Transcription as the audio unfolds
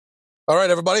All right,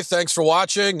 everybody. Thanks for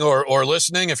watching or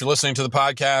listening. If you're listening to the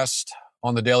podcast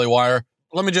on the Daily Wire,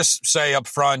 let me just say up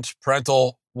front,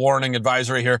 parental warning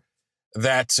advisory here,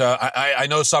 that I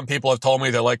know some people have told me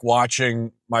they like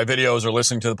watching my videos or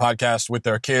listening to the podcast with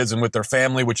their kids and with their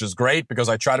family, which is great because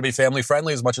I try to be family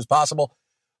friendly as much as possible.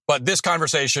 But this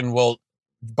conversation will,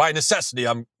 by necessity,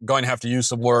 I'm going to have to use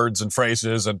some words and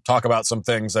phrases and talk about some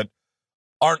things that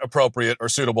aren't appropriate or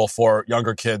suitable for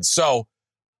younger kids. So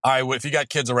if you got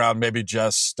kids around, maybe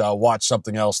just watch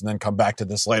something else and then come back to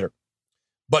this later.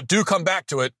 But do come back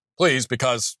to it, please,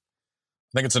 because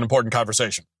I think it's an important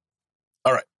conversation.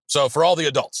 All right. So for all the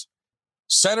adults,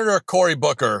 Senator Cory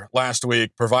Booker last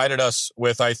week provided us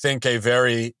with, I think, a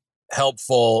very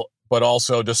helpful but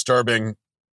also disturbing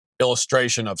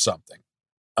illustration of something.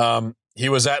 He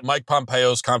was at Mike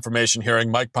Pompeo's confirmation hearing.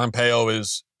 Mike Pompeo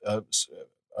is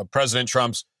President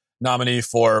Trump's nominee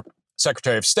for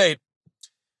Secretary of State.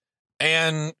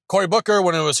 And Cory Booker,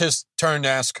 when it was his turn to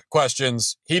ask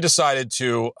questions, he decided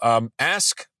to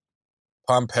ask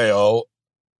Pompeo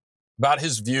about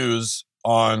his views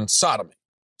on sodomy.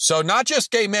 So not just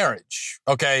gay marriage,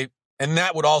 okay? And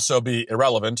that would also be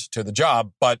irrelevant to the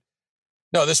job. But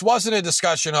no, this wasn't a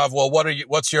discussion of, well,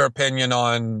 what's your opinion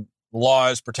on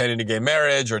laws pertaining to gay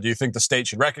marriage? Or do you think the state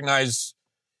should recognize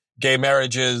gay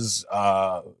marriages?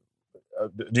 Do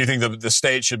you think the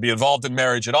state should be involved in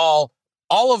marriage at all?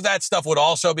 All of that stuff would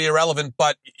also be irrelevant,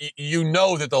 but you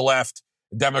know that the left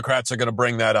Democrats are going to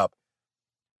bring that up.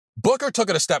 Booker took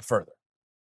it a step further.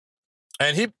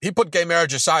 And he put gay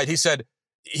marriage aside. He said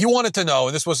he wanted to know,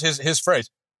 and this was his phrase,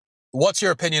 what's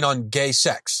your opinion on gay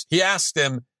sex? He asked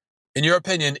him, in your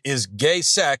opinion, is gay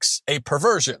sex a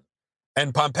perversion?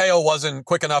 And Pompeo wasn't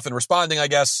quick enough in responding, I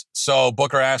guess, so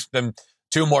Booker asked him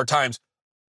 2 more times.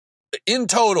 In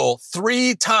total,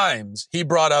 3 times he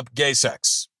brought up gay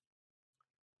sex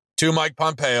to Mike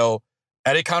Pompeo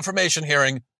at a confirmation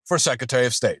hearing for Secretary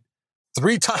of State.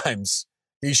 3 times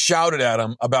he shouted at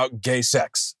him about gay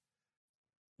sex.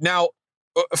 Now,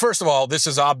 first of all, this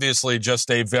is obviously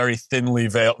just a very thinly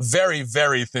veiled, very,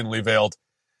 very thinly veiled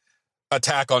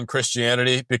attack on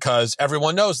Christianity, because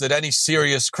everyone knows that any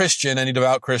serious Christian, any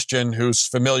devout Christian who's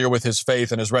familiar with his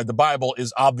faith and has read the Bible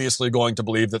is obviously going to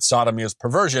believe that sodomy is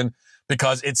perversion,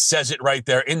 because it says it right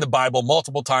there in the Bible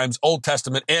multiple times, Old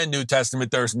Testament and New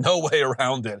Testament. There's no way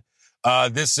around it.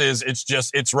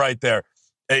 It's right there.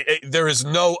 There is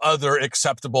no other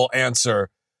acceptable answer.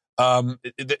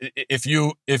 If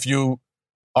you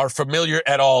are familiar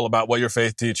at all about what your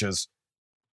faith teaches,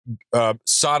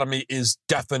 sodomy is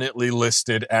definitely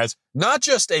listed as not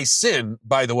just a sin,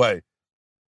 by the way,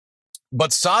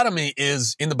 but sodomy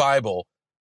is in the Bible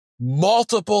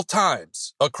multiple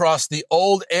times across the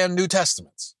Old and New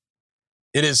Testaments.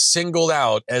 It is singled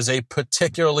out as a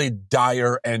particularly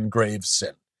dire and grave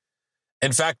sin.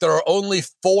 In fact, there are only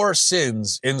 4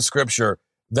 sins in Scripture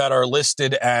that are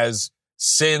listed as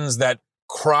sins that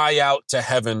cry out to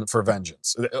heaven for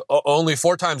vengeance. Only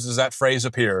 4 times does that phrase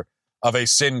appear of a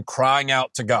sin crying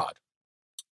out to God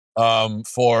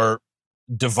for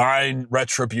divine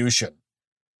retribution.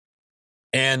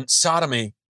 And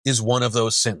sodomy is one of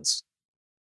those sins.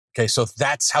 Okay, so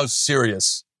that's how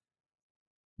serious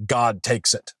God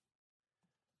takes it.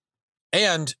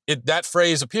 And that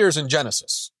phrase appears in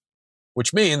Genesis,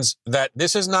 which means that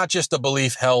this is not just a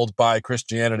belief held by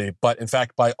Christianity, but in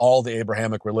fact by all the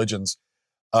Abrahamic religions,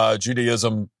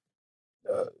 Judaism,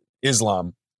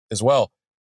 Islam as well.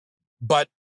 But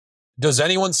does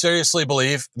anyone seriously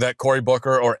believe that Cory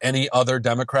Booker or any other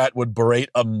Democrat would berate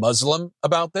a Muslim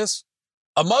about this?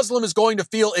 A Muslim is going to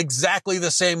feel exactly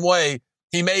the same way.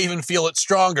 He may even feel it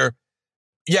stronger.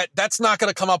 Yet that's not going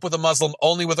to come up with a Muslim,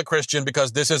 only with a Christian,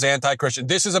 because this is anti-Christian.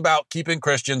 This is about keeping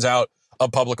Christians out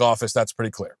of public office. That's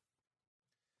pretty clear.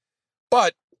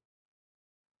 But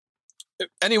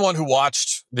anyone who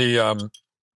watched the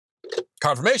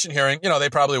confirmation hearing, they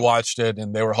probably watched it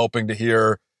and they were hoping to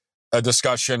hear a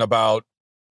discussion about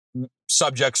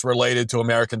subjects related to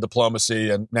American diplomacy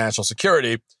and national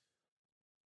security.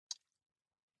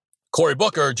 Cory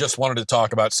Booker just wanted to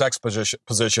talk about sex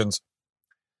positions.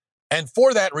 And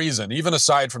for that reason, even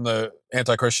aside from the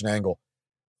anti-Christian angle,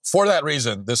 for that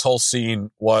reason, this whole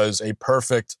scene was a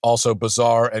perfect, also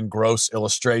bizarre and gross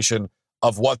illustration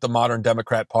of what the modern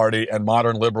Democrat Party and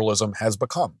modern liberalism has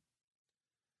become.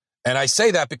 And I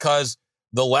say that because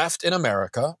the left in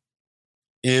America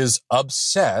is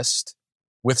obsessed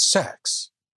with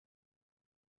sex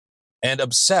and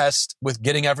obsessed with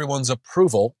getting everyone's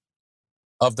approval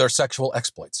of their sexual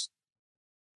exploits.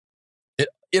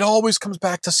 It always comes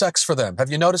back to sex for them. Have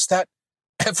you noticed that?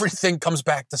 Everything comes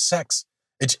back to sex.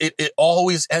 It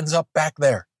always ends up back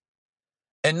there.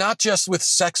 And not just with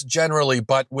sex generally,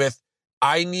 but with,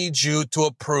 I need you to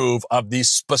approve of these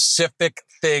specific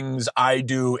things I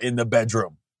do in the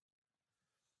bedroom.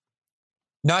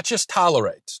 Not just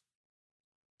tolerate,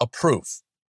 approve,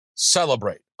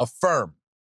 celebrate, affirm.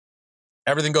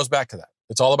 Everything goes back to that.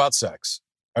 It's all about sex.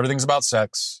 Everything's about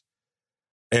sex.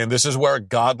 And this is where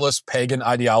godless pagan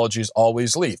ideologies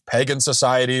always lead. Pagan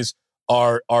societies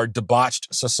are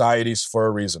debauched societies for a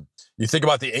reason. You think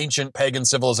about the ancient pagan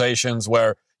civilizations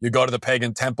where you go to the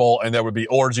pagan temple and there would be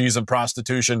orgies and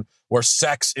prostitution, where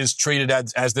sex is treated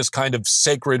as this kind of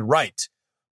sacred rite.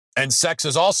 And sex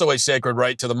is also a sacred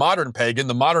rite to the modern pagan,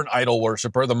 the modern idol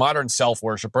worshiper, the modern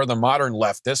self-worshiper, the modern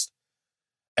leftist.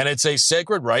 And it's a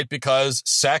sacred rite because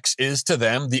sex is to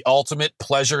them the ultimate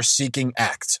pleasure-seeking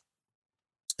act.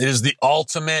 It is the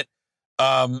ultimate.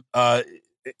 It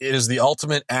is the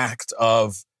ultimate act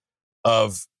of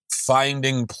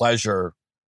finding pleasure.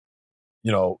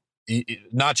 You know,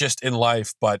 not just in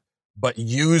life, but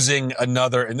using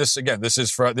another. And this again, this is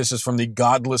from the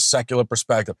godless secular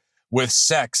perspective. With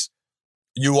sex,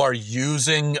 you are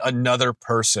using another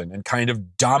person and kind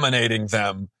of dominating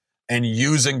them and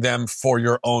using them for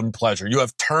your own pleasure. You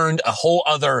have turned a whole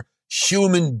other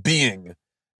human being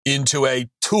into a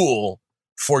tool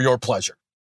for your pleasure.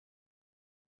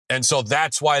 And so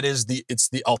that's why it's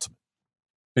the ultimate,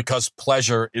 because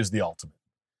pleasure is the ultimate.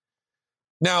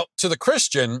 Now, to the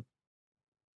Christian,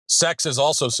 sex is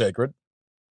also sacred,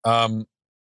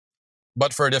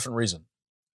 but for a different reason,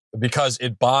 because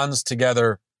it bonds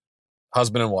together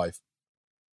husband and wife,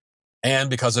 and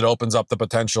because it opens up the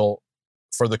potential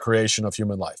for the creation of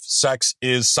human life. Sex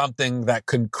is something that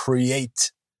can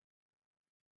create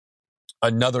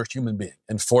another human being.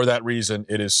 And for that reason,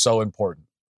 it is so important.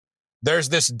 There's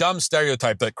this dumb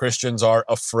stereotype that Christians are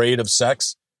afraid of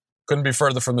sex. Couldn't be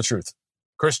further from the truth.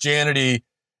 Christianity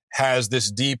has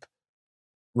this deep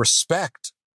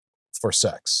respect for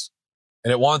sex,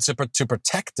 and it wants it to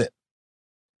protect it.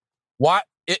 Why,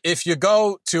 if you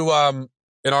go to an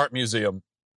art museum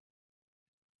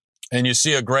and you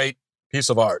see a great piece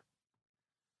of art,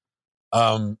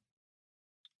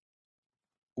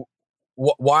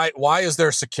 why is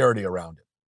there security around it?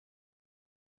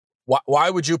 Why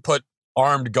would you put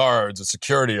armed guards, a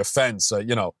security, a fence,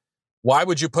 why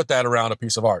would you put that around a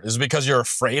piece of art? Is it because you're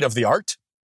afraid of the art?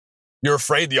 You're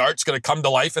afraid the art's going to come to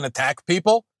life and attack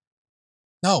people?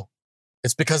 No,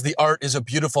 it's because the art is a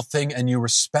beautiful thing and you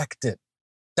respect it.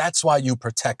 That's why you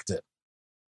protect it.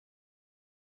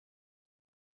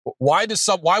 Why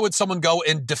would someone go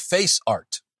and deface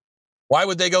art? Why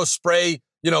would they go spray,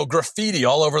 graffiti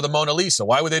all over the Mona Lisa?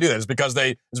 Why would they do that? It's because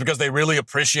they really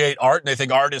appreciate art and they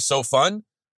think art is so fun?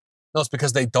 No, it's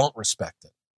because they don't respect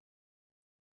it.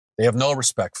 They have no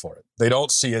respect for it. They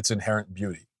don't see its inherent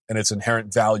beauty and its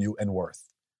inherent value and worth.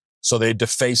 So they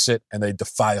deface it and they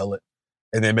defile it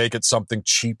and they make it something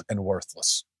cheap and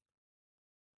worthless.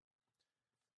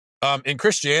 In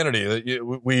Christianity,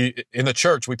 we in the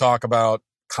church, we talk about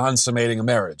consummating a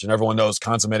marriage. And everyone knows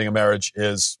consummating a marriage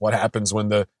is what happens when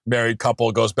the married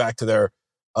couple goes back to their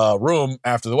room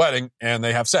after the wedding and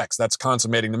they have sex. That's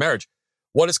consummating the marriage.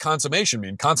 What does consummation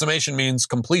mean? Consummation means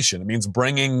completion. It means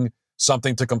bringing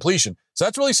something to completion. So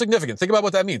that's really significant. Think about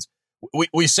what that means.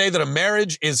 We say that a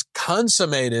marriage is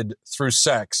consummated through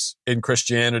sex in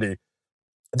Christianity.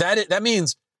 That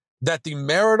means that the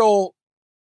marital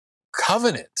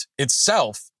covenant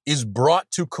itself is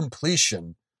brought to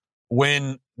completion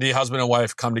when the husband and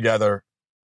wife come together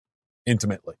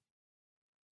intimately.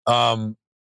 When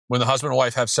the husband and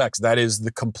wife have sex, that is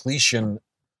the completion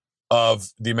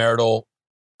of the marital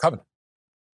covenant.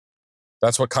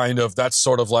 That's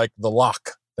sort of like the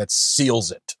lock that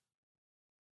seals it.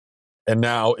 And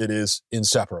now it is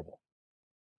inseparable.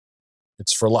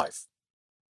 It's for life.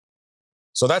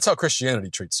 So that's how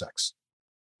Christianity treats sex.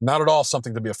 Not at all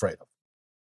something to be afraid of,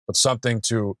 but something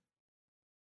to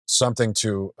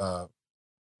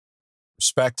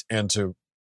respect and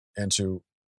to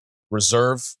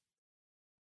reserve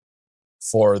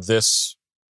for this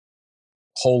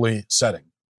holy setting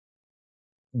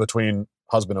between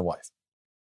husband and wife.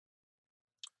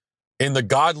 In the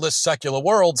godless secular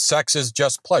world, sex is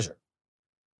just pleasure.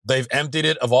 They've emptied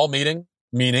it of all meaning.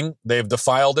 They've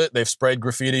defiled it. They've sprayed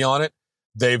graffiti on it.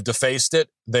 They've defaced it.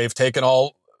 They've taken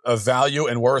all value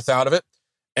and worth out of it.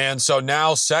 And so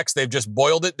now sex, they've just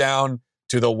boiled it down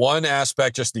to the one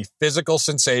aspect, just the physical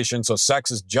sensation. So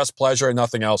sex is just pleasure and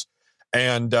nothing else.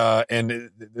 And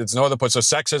it's no other point. So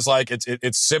sex is like,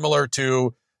 it's similar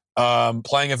to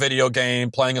playing a video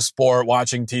game, playing a sport,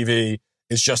 watching TV.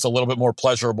 It's just a little bit more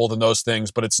pleasurable than those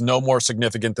things, but it's no more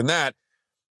significant than that.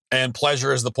 And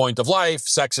pleasure is the point of life.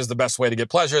 Sex is the best way to get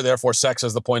pleasure. Therefore, sex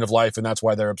is the point of life, and that's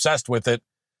why they're obsessed with it.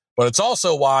 But it's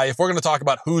also why, if we're going to talk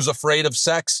about who's afraid of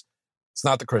sex, it's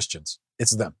not the Christians.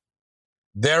 It's them.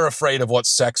 They're afraid of what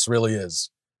sex really is.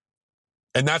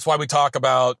 And that's why we talk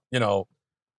about,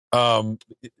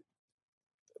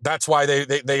 that's why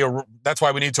that's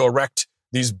why we need to erect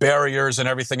these barriers and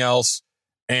everything else.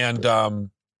 And,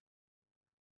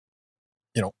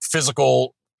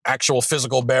 actual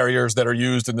physical barriers that are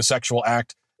used in the sexual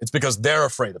act. It's because they're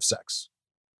afraid of sex,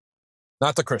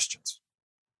 not the Christians.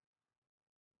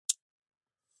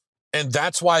 And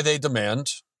that's why they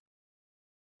demand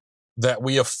that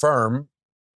we affirm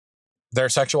their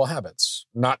sexual habits,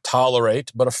 not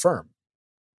tolerate, but affirm.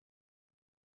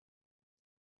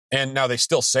 And now they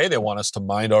still say they want us to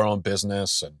mind our own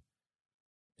business and,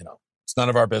 it's none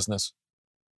of our business.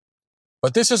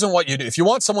 But this isn't what you do. If you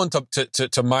want someone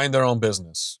to mind their own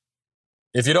business,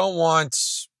 if you don't want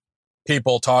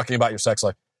people talking about your sex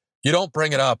life, you don't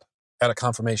bring it up at a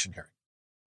confirmation hearing.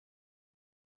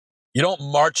 You don't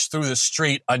march through the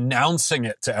street announcing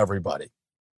it to everybody.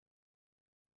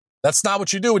 That's not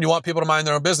what you do when you want people to mind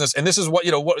their own business. And this is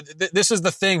this is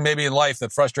the thing maybe in life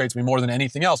that frustrates me more than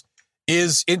anything else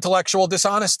is intellectual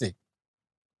dishonesty.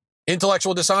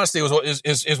 Intellectual dishonesty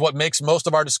is what makes most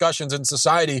of our discussions in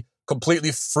society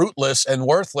completely fruitless and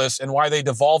worthless, and why they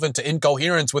devolve into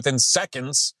incoherence within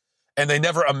seconds, and they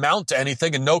never amount to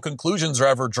anything, and no conclusions are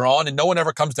ever drawn, and no one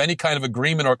ever comes to any kind of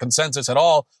agreement or consensus at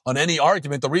all on any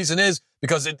argument. The reason is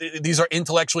because these are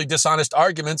intellectually dishonest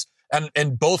arguments,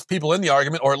 and both people in the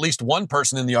argument, or at least one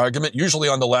person in the argument, usually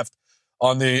on the left,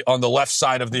 on the left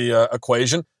side of the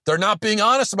equation, they're not being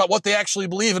honest about what they actually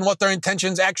believe and what their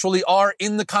intentions actually are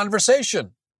in the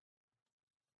conversation.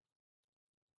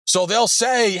 So they'll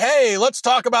say, "Hey, let's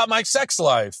talk about my sex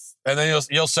life," and then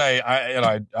you'll say,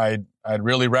 "I'd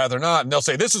really rather not." And they'll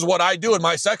say, "This is what I do in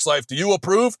my sex life. Do you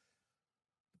approve?"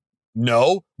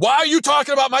 No. "Why are you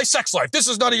talking about my sex life? This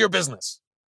is none of your business."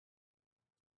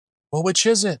 Well, which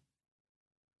is it?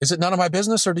 Is it none of my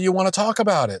business, or do you want to talk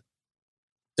about it?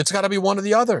 It's got to be one or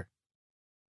the other.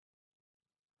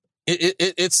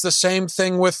 It's the same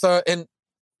thing with, and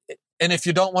if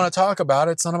you don't want to talk about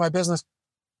it, it's none of my business.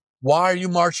 Why are you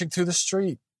marching through the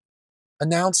street?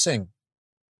 Announcing.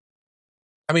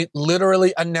 I mean,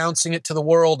 literally announcing it to the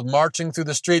world, marching through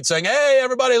the street saying, "Hey,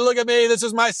 everybody, look at me. This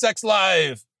is my sex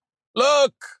life.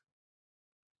 Look."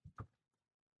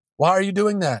 Why are you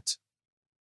doing that?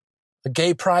 A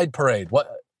gay pride parade.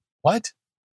 What?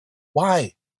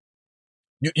 Why?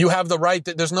 You have the right.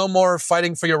 There's no more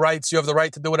fighting for your rights. You have the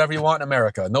right to do whatever you want in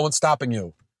America. No one's stopping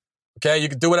you. Okay? You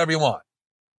can do whatever you want.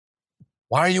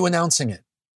 Why are you announcing it?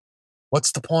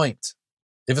 What's the point?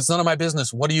 If it's none of my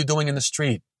business, what are you doing in the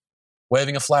street?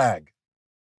 Waving a flag.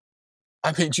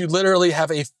 I mean, you literally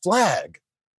have a flag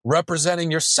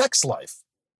representing your sex life.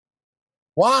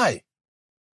 Why?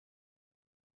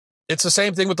 It's the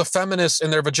same thing with the feminists in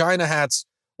their vagina hats,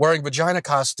 wearing vagina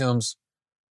costumes,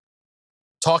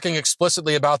 talking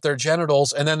explicitly about their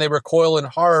genitals, and then they recoil in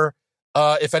horror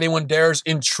if anyone dares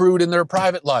intrude in their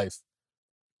private life.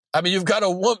 I mean, you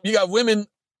got women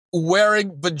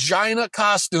wearing vagina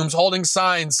costumes, holding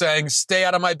signs saying, "Stay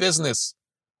out of my business."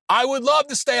 I would love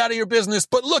to stay out of your business,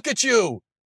 but look at you.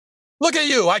 Look at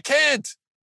you. I can't.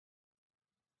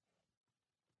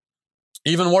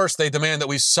 Even worse, they demand that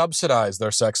we subsidize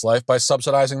their sex life by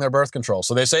subsidizing their birth control.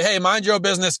 So they say, "Hey, mind your own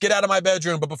business. Get out of my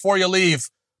bedroom. But before you leave,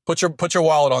 put your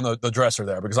wallet on the dresser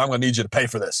there, because I'm going to need you to pay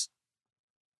for this."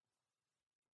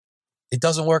 It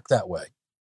doesn't work that way.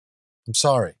 I'm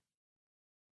sorry.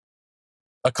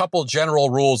 A couple general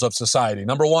rules of society.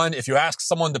 Number one, if you ask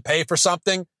someone to pay for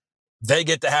something, they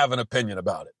get to have an opinion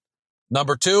about it.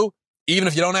 Number two, even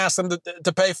if you don't ask them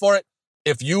to pay for it,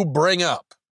 if you bring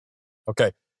up,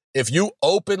 if you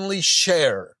openly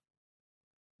share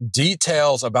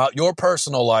details about your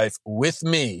personal life with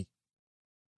me,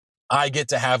 I get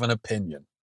to have an opinion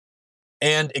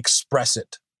and express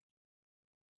it.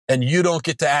 And you don't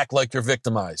get to act like you're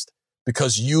victimized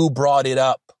because you brought it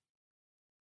up.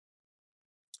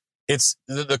 It's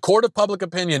the court of public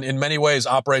opinion in many ways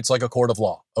operates like a court of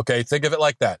law. Okay, think of it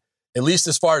like that, at least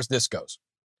as far as this goes.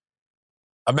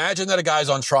 Imagine that a guy's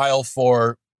on trial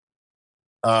for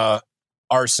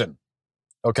arson,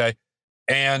 okay?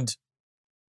 And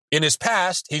in his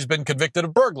past, he's been convicted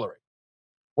of burglary.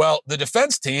 Well, the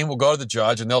defense team will go to the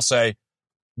judge and they'll say,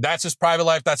 "That's his private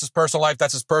life, that's his personal life,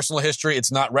 that's his personal history.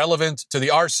 It's not relevant to the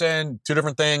arson, two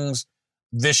different things.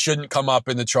 This shouldn't come up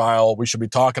in the trial. We should be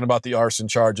talking about the arson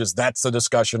charges. That's the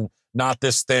discussion, not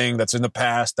this thing that's in the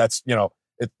past. That's,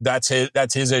 that's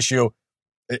his issue.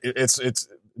 It's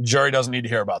jury doesn't need to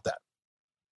hear about that."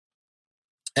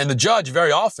 And the judge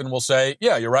very often will say,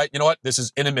 yeah, you're right. You know what? This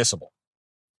is inadmissible.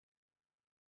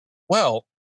 Well,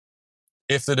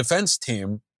 if the defense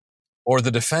team or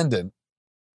the defendant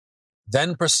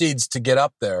then proceeds to get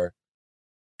up there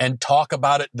and talk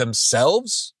about it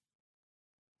themselves,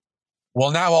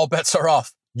 well, now all bets are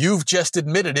off. You've just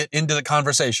admitted it into the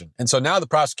conversation. And so now the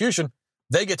prosecution,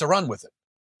 they get to run with it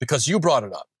because you brought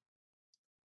it up.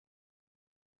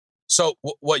 So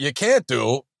what you can't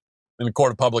do in a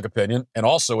court of public opinion and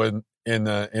also in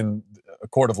a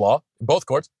court of law, in both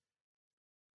courts,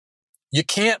 you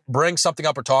can't bring something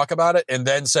up or talk about it and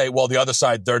then say, well, the other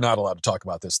side, they're not allowed to talk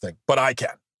about this thing, but I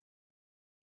can.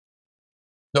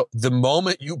 No, the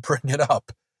moment you bring it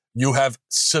up, you have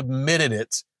submitted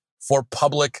it for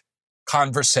public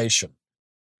conversation.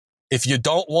 If you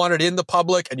don't want it in the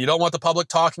public and you don't want the public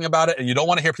talking about it and you don't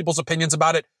want to hear people's opinions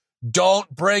about it,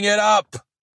 don't bring it up.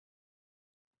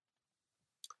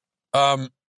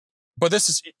 But this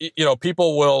is,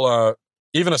 people will,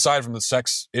 even aside from the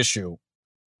sex issue,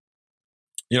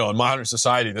 in modern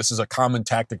society, this is a common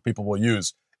tactic people will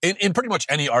use in pretty much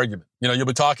any argument. You'll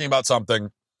be talking about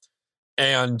something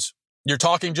and you're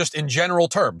talking just in general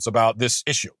terms about this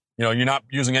issue. You're not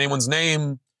using anyone's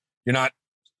name. You're not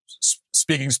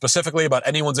speaking specifically about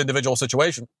anyone's individual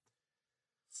situation.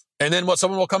 And then what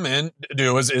someone will come in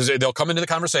do is they'll come into the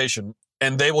conversation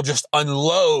and they will just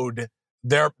unload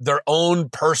their own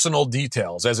personal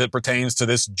details as it pertains to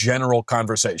this general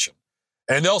conversation.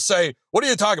 And they'll say, what are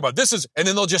you talking about? And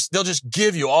then they'll just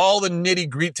give you all the nitty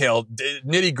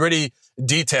gritty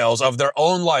details of their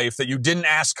own life that you didn't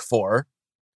ask for.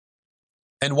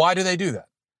 And why do they do that?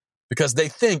 Because they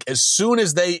think as soon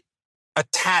as they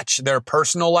attach their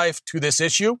personal life to this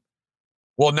issue,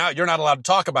 well, now you're not allowed to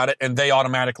talk about it and they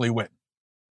automatically win.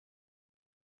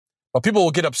 But people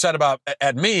will get upset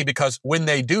at me because when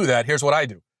they do that, here's what I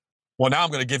do. Well, now I'm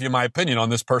going to give you my opinion on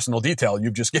this personal detail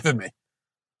you've just given me.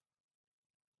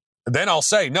 Then I'll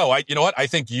say, no, you know what? I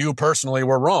think you personally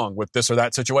were wrong with this or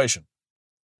that situation.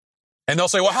 And they'll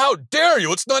say, well, how dare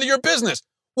you? It's none of your business.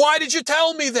 Why did you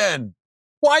tell me then?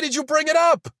 Why did you bring it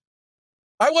up?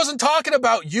 I wasn't talking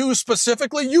about you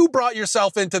specifically. You brought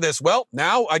yourself into this. Well,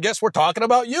 now I guess we're talking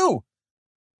about you.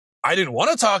 I didn't want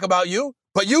to talk about you,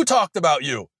 but you talked about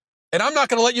you. And I'm not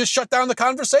going to let you shut down the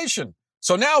conversation.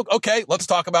 So now, okay, let's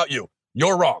talk about you.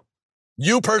 You're wrong.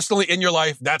 You personally in your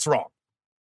life, that's wrong.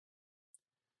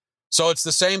 So it's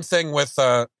the same thing with,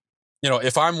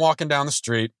 if I'm walking down the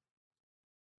street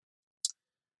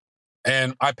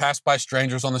and I pass by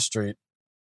strangers on the street,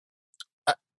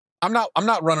 I'm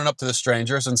not running up to the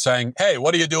strangers and saying, hey,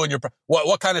 what are you doing?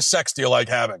 What kind of sex do you like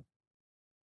having?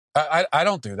 I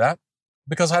don't do that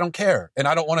because I don't care. And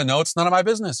I don't want to know. It's none of my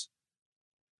business.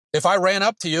 If I ran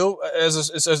up to you as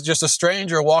just a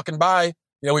stranger walking by,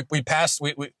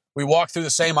 we walked through the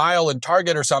same aisle in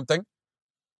Target or something.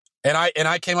 And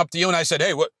I came up to you and I said,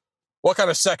 hey, what kind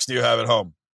of sex do you have at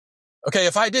home? Okay,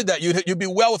 if I did that, you'd be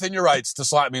well within your rights to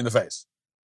slap me in the face.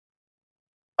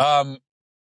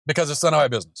 Because it's none of my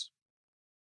business.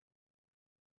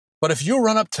 But if you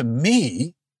run up to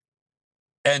me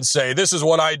and say, this is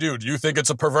what I do you think it's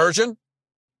a perversion?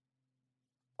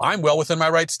 I'm well within my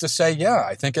rights to say, yeah,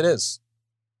 I think it is.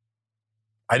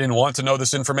 I didn't want to know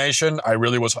this information. I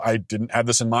didn't have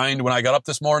this in mind when I got up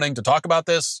this morning to talk about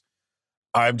this.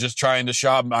 I'm just trying to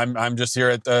shop. I'm just here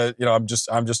at I'm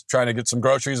just trying to get some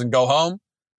groceries and go home.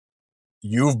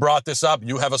 You've brought this up.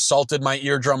 You have assaulted my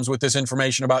eardrums with this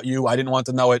information about you. I didn't want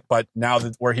to know it, but now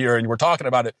that we're here and we're talking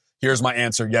about it, here's my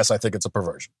answer. Yes, I think it's a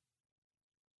perversion.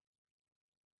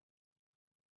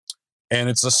 And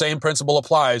it's the same principle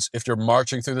applies if you're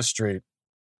marching through the street,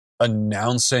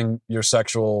 announcing your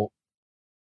sexual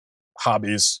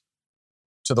hobbies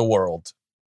to the world,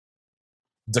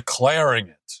 declaring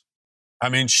it. I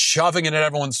mean, shoving it in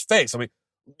everyone's face. I mean,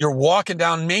 you're walking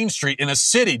down Main Street in a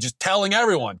city, just telling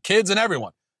everyone, kids and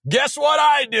everyone, guess what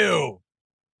I do?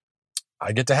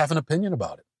 I get to have an opinion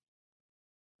about it.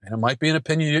 And it might be an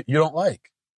opinion you don't like.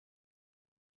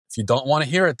 If you don't want to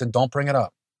hear it, then don't bring it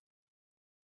up.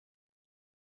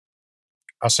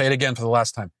 I'll say it again for the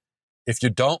last time. If you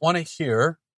don't want to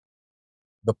hear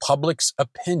the public's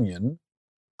opinion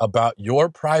about your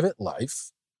private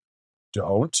life,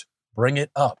 don't bring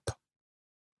it up.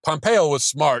 Pompeo was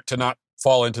smart to not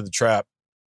fall into the trap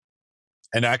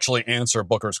and actually answer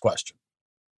Booker's question.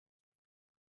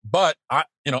 But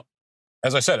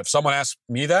as I said, if someone asks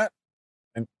me that,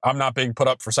 and I'm not being put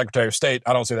up for Secretary of State,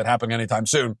 I don't see that happening anytime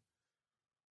soon.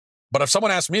 But if someone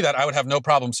asked me that, I would have no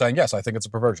problem saying, yes, I think it's a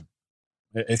perversion.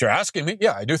 If you're asking me,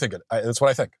 yeah, I do think it. That's what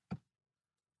I think.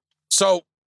 So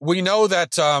we know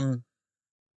that the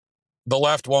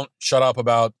left won't shut up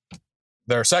about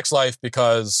their sex life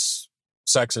because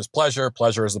sex is pleasure,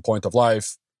 pleasure is the point of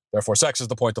life, therefore sex is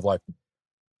the point of life.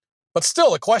 But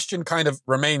still, the question kind of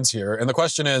remains here. And the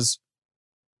question is,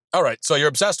 all right, so you're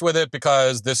obsessed with it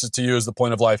because this is to you is the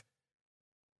point of life.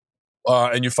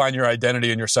 And you find your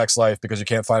identity in your sex life because you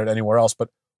can't find it anywhere else. But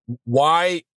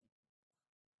why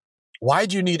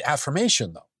do you need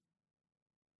affirmation, though?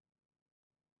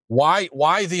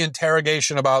 Why the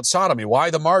interrogation about sodomy? Why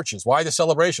the marches? Why the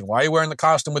celebration? Why are you wearing the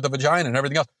costume with the vagina and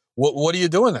everything else? What are you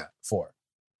doing that for?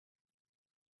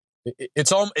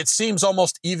 It seems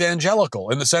almost evangelical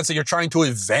in the sense that you're trying to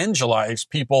evangelize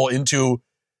people into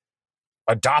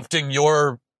adopting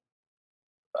your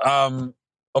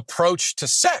approach to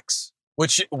sex.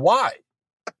 Why?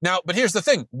 Now, but here's the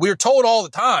thing. We're told all the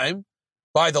time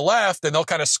by the left, and they'll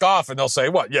kind of scoff and they'll say,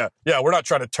 what? Yeah, we're not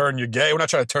trying to turn you gay. We're not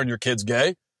trying to turn your kids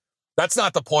gay. That's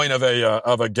not the point of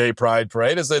a gay pride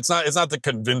parade. It's not to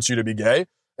convince you to be gay.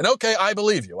 And okay, I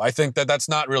believe you. I think that that's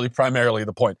not really primarily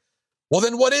the point. Well,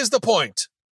 then what is the point?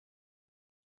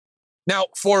 Now,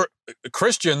 for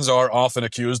Christians are often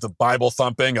accused of Bible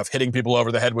thumping, of hitting people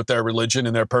over the head with their religion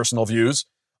and their personal views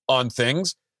on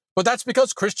things. But that's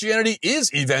because Christianity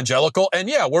is evangelical. And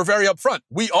yeah, we're very upfront.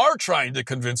 We are trying to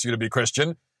convince you to be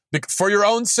Christian for your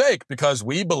own sake, because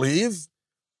we believe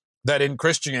that in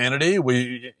Christianity,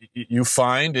 you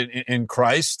find in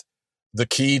Christ the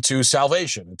key to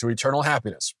salvation and to eternal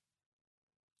happiness.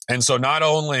 And so not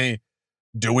only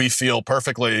do we feel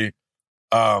perfectly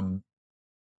fine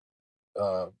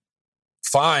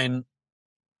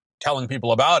telling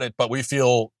people about it, but we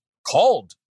feel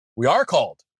called. We are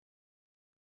called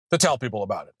to tell people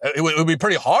about it. It would be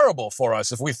pretty horrible for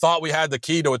us if we thought we had the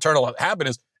key to eternal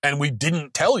happiness and we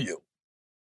didn't tell you.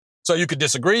 So you could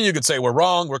disagree. You could say we're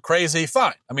wrong, we're crazy.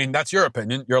 Fine. I mean, that's your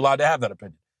opinion. You're allowed to have that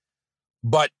opinion.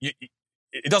 But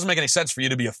it doesn't make any sense for you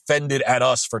to be offended at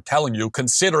us for telling you,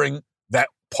 considering that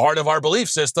part of our belief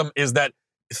system is that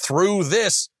through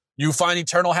this, you find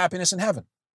eternal happiness in heaven.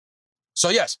 So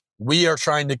yes, we are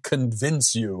trying to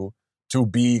convince you to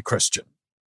be Christian.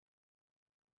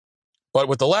 But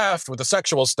with the left, with the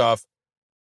sexual stuff,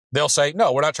 they'll say,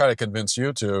 no, we're not trying to convince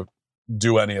you to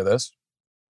do any of this.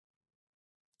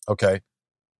 Okay.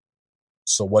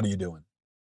 So what are you doing?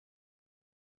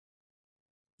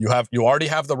 You already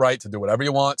have the right to do whatever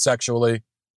you want sexually.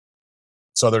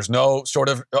 So there's no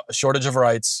shortage of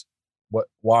rights.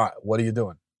 Why? What are you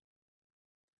doing?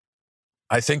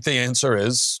 I think the answer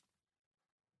is,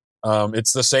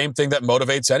 it's the same thing that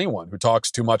motivates anyone who talks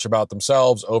too much about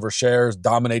themselves, overshares,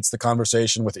 dominates the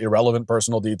conversation with irrelevant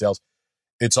personal details.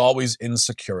 It's always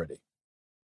insecurity.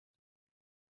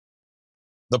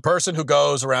 The person who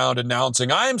goes around announcing,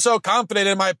 I am so confident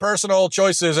in my personal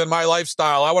choices and my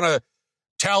lifestyle, I want to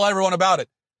tell everyone about it.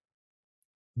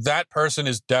 That person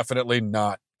is definitely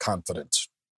not confident,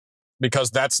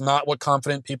 because that's not what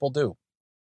confident people do.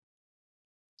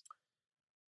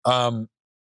 A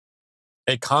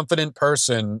confident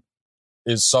person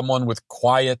is someone with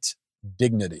quiet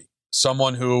dignity,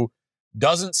 someone who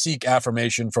doesn't seek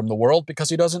affirmation from the world because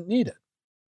he doesn't need it.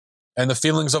 And the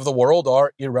feelings of the world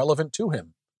are irrelevant to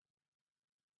him.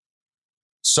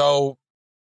 So,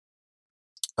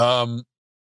 I'll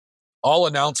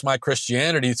announce my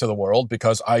Christianity to the world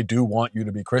because I do want you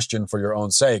to be Christian for your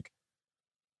own sake.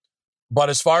 But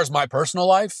as far as my personal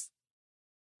life,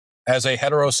 as a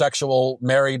heterosexual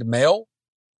married male,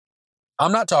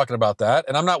 I'm not talking about that.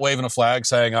 And I'm not waving a flag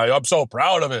saying, I'm so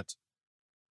proud of it.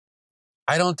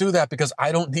 I don't do that because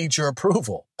I don't need your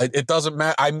approval. It doesn't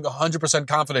matter. I'm 100%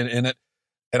 confident in it.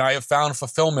 And I have found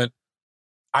fulfillment.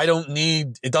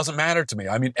 It doesn't matter to me.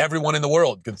 I mean, everyone in the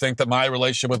world could think that my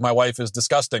relationship with my wife is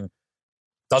disgusting.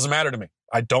 Doesn't matter to me.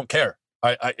 I don't care.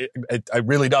 I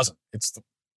really doesn't.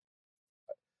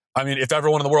 If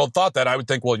everyone in the world thought that, I would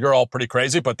think, well, you're all pretty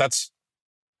crazy, but that's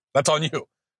on you.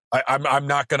 I'm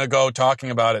not going to go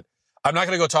talking about it. I'm not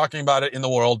going to go talking about it in the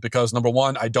world because, number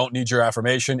one, I don't need your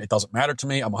affirmation. It doesn't matter to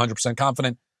me. I'm 100%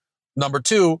 confident. Number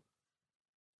two,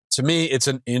 to me, it's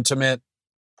an intimate,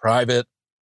 private,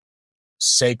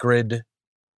 sacred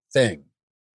thing.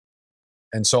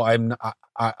 And so I'm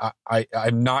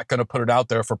not going to put it out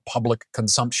there for public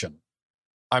consumption.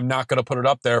 I'm not going to put it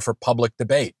up there for public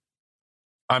debate.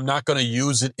 I'm not going to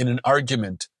use it in an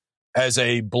argument as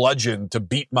a bludgeon to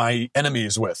beat my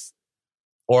enemies with,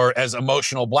 or as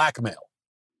emotional blackmail.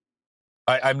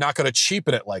 I'm not going to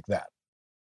cheapen it like that.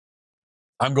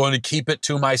 I'm going to keep it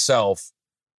to myself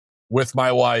with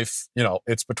my wife.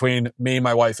 It's between me,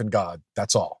 my wife, and God.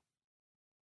 That's all.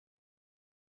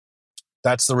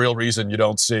 That's the real reason you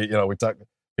don't see,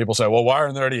 people say, well, why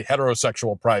aren't there any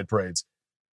heterosexual pride parades?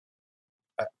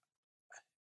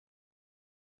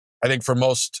 I think for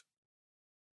most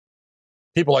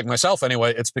people like myself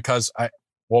anyway, it's because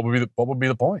what would be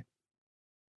the point?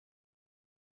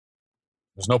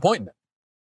 There's no point in it.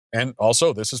 And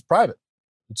also, this is private.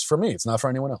 It's for me. It's not for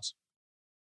anyone else.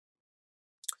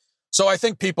 So I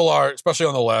think people are, especially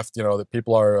on the left, that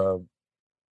people are,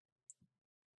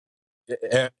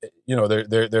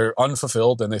 they're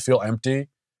unfulfilled and they feel empty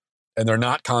and they're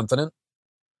not confident.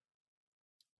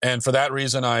 And for that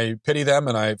reason, I pity them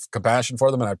and I have compassion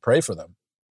for them and I pray for them.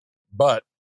 But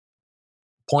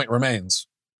point remains.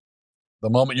 The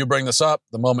moment you bring this up,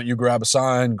 the moment you grab a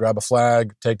sign, grab a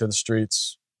flag, take to the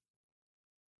streets,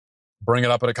 bring it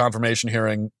up at a confirmation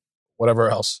hearing, whatever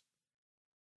else,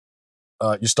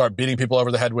 you start beating people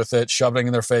over the head with it, shoving it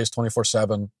in their face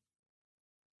 24/7.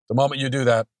 The moment you do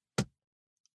that,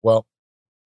 well,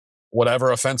 whatever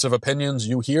offensive opinions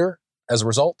you hear as a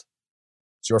result,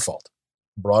 it's your fault.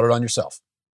 You brought it on yourself.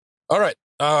 All right.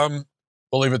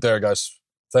 We'll leave it there, guys.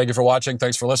 Thank you for watching.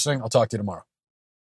 Thanks for listening. I'll talk to you tomorrow.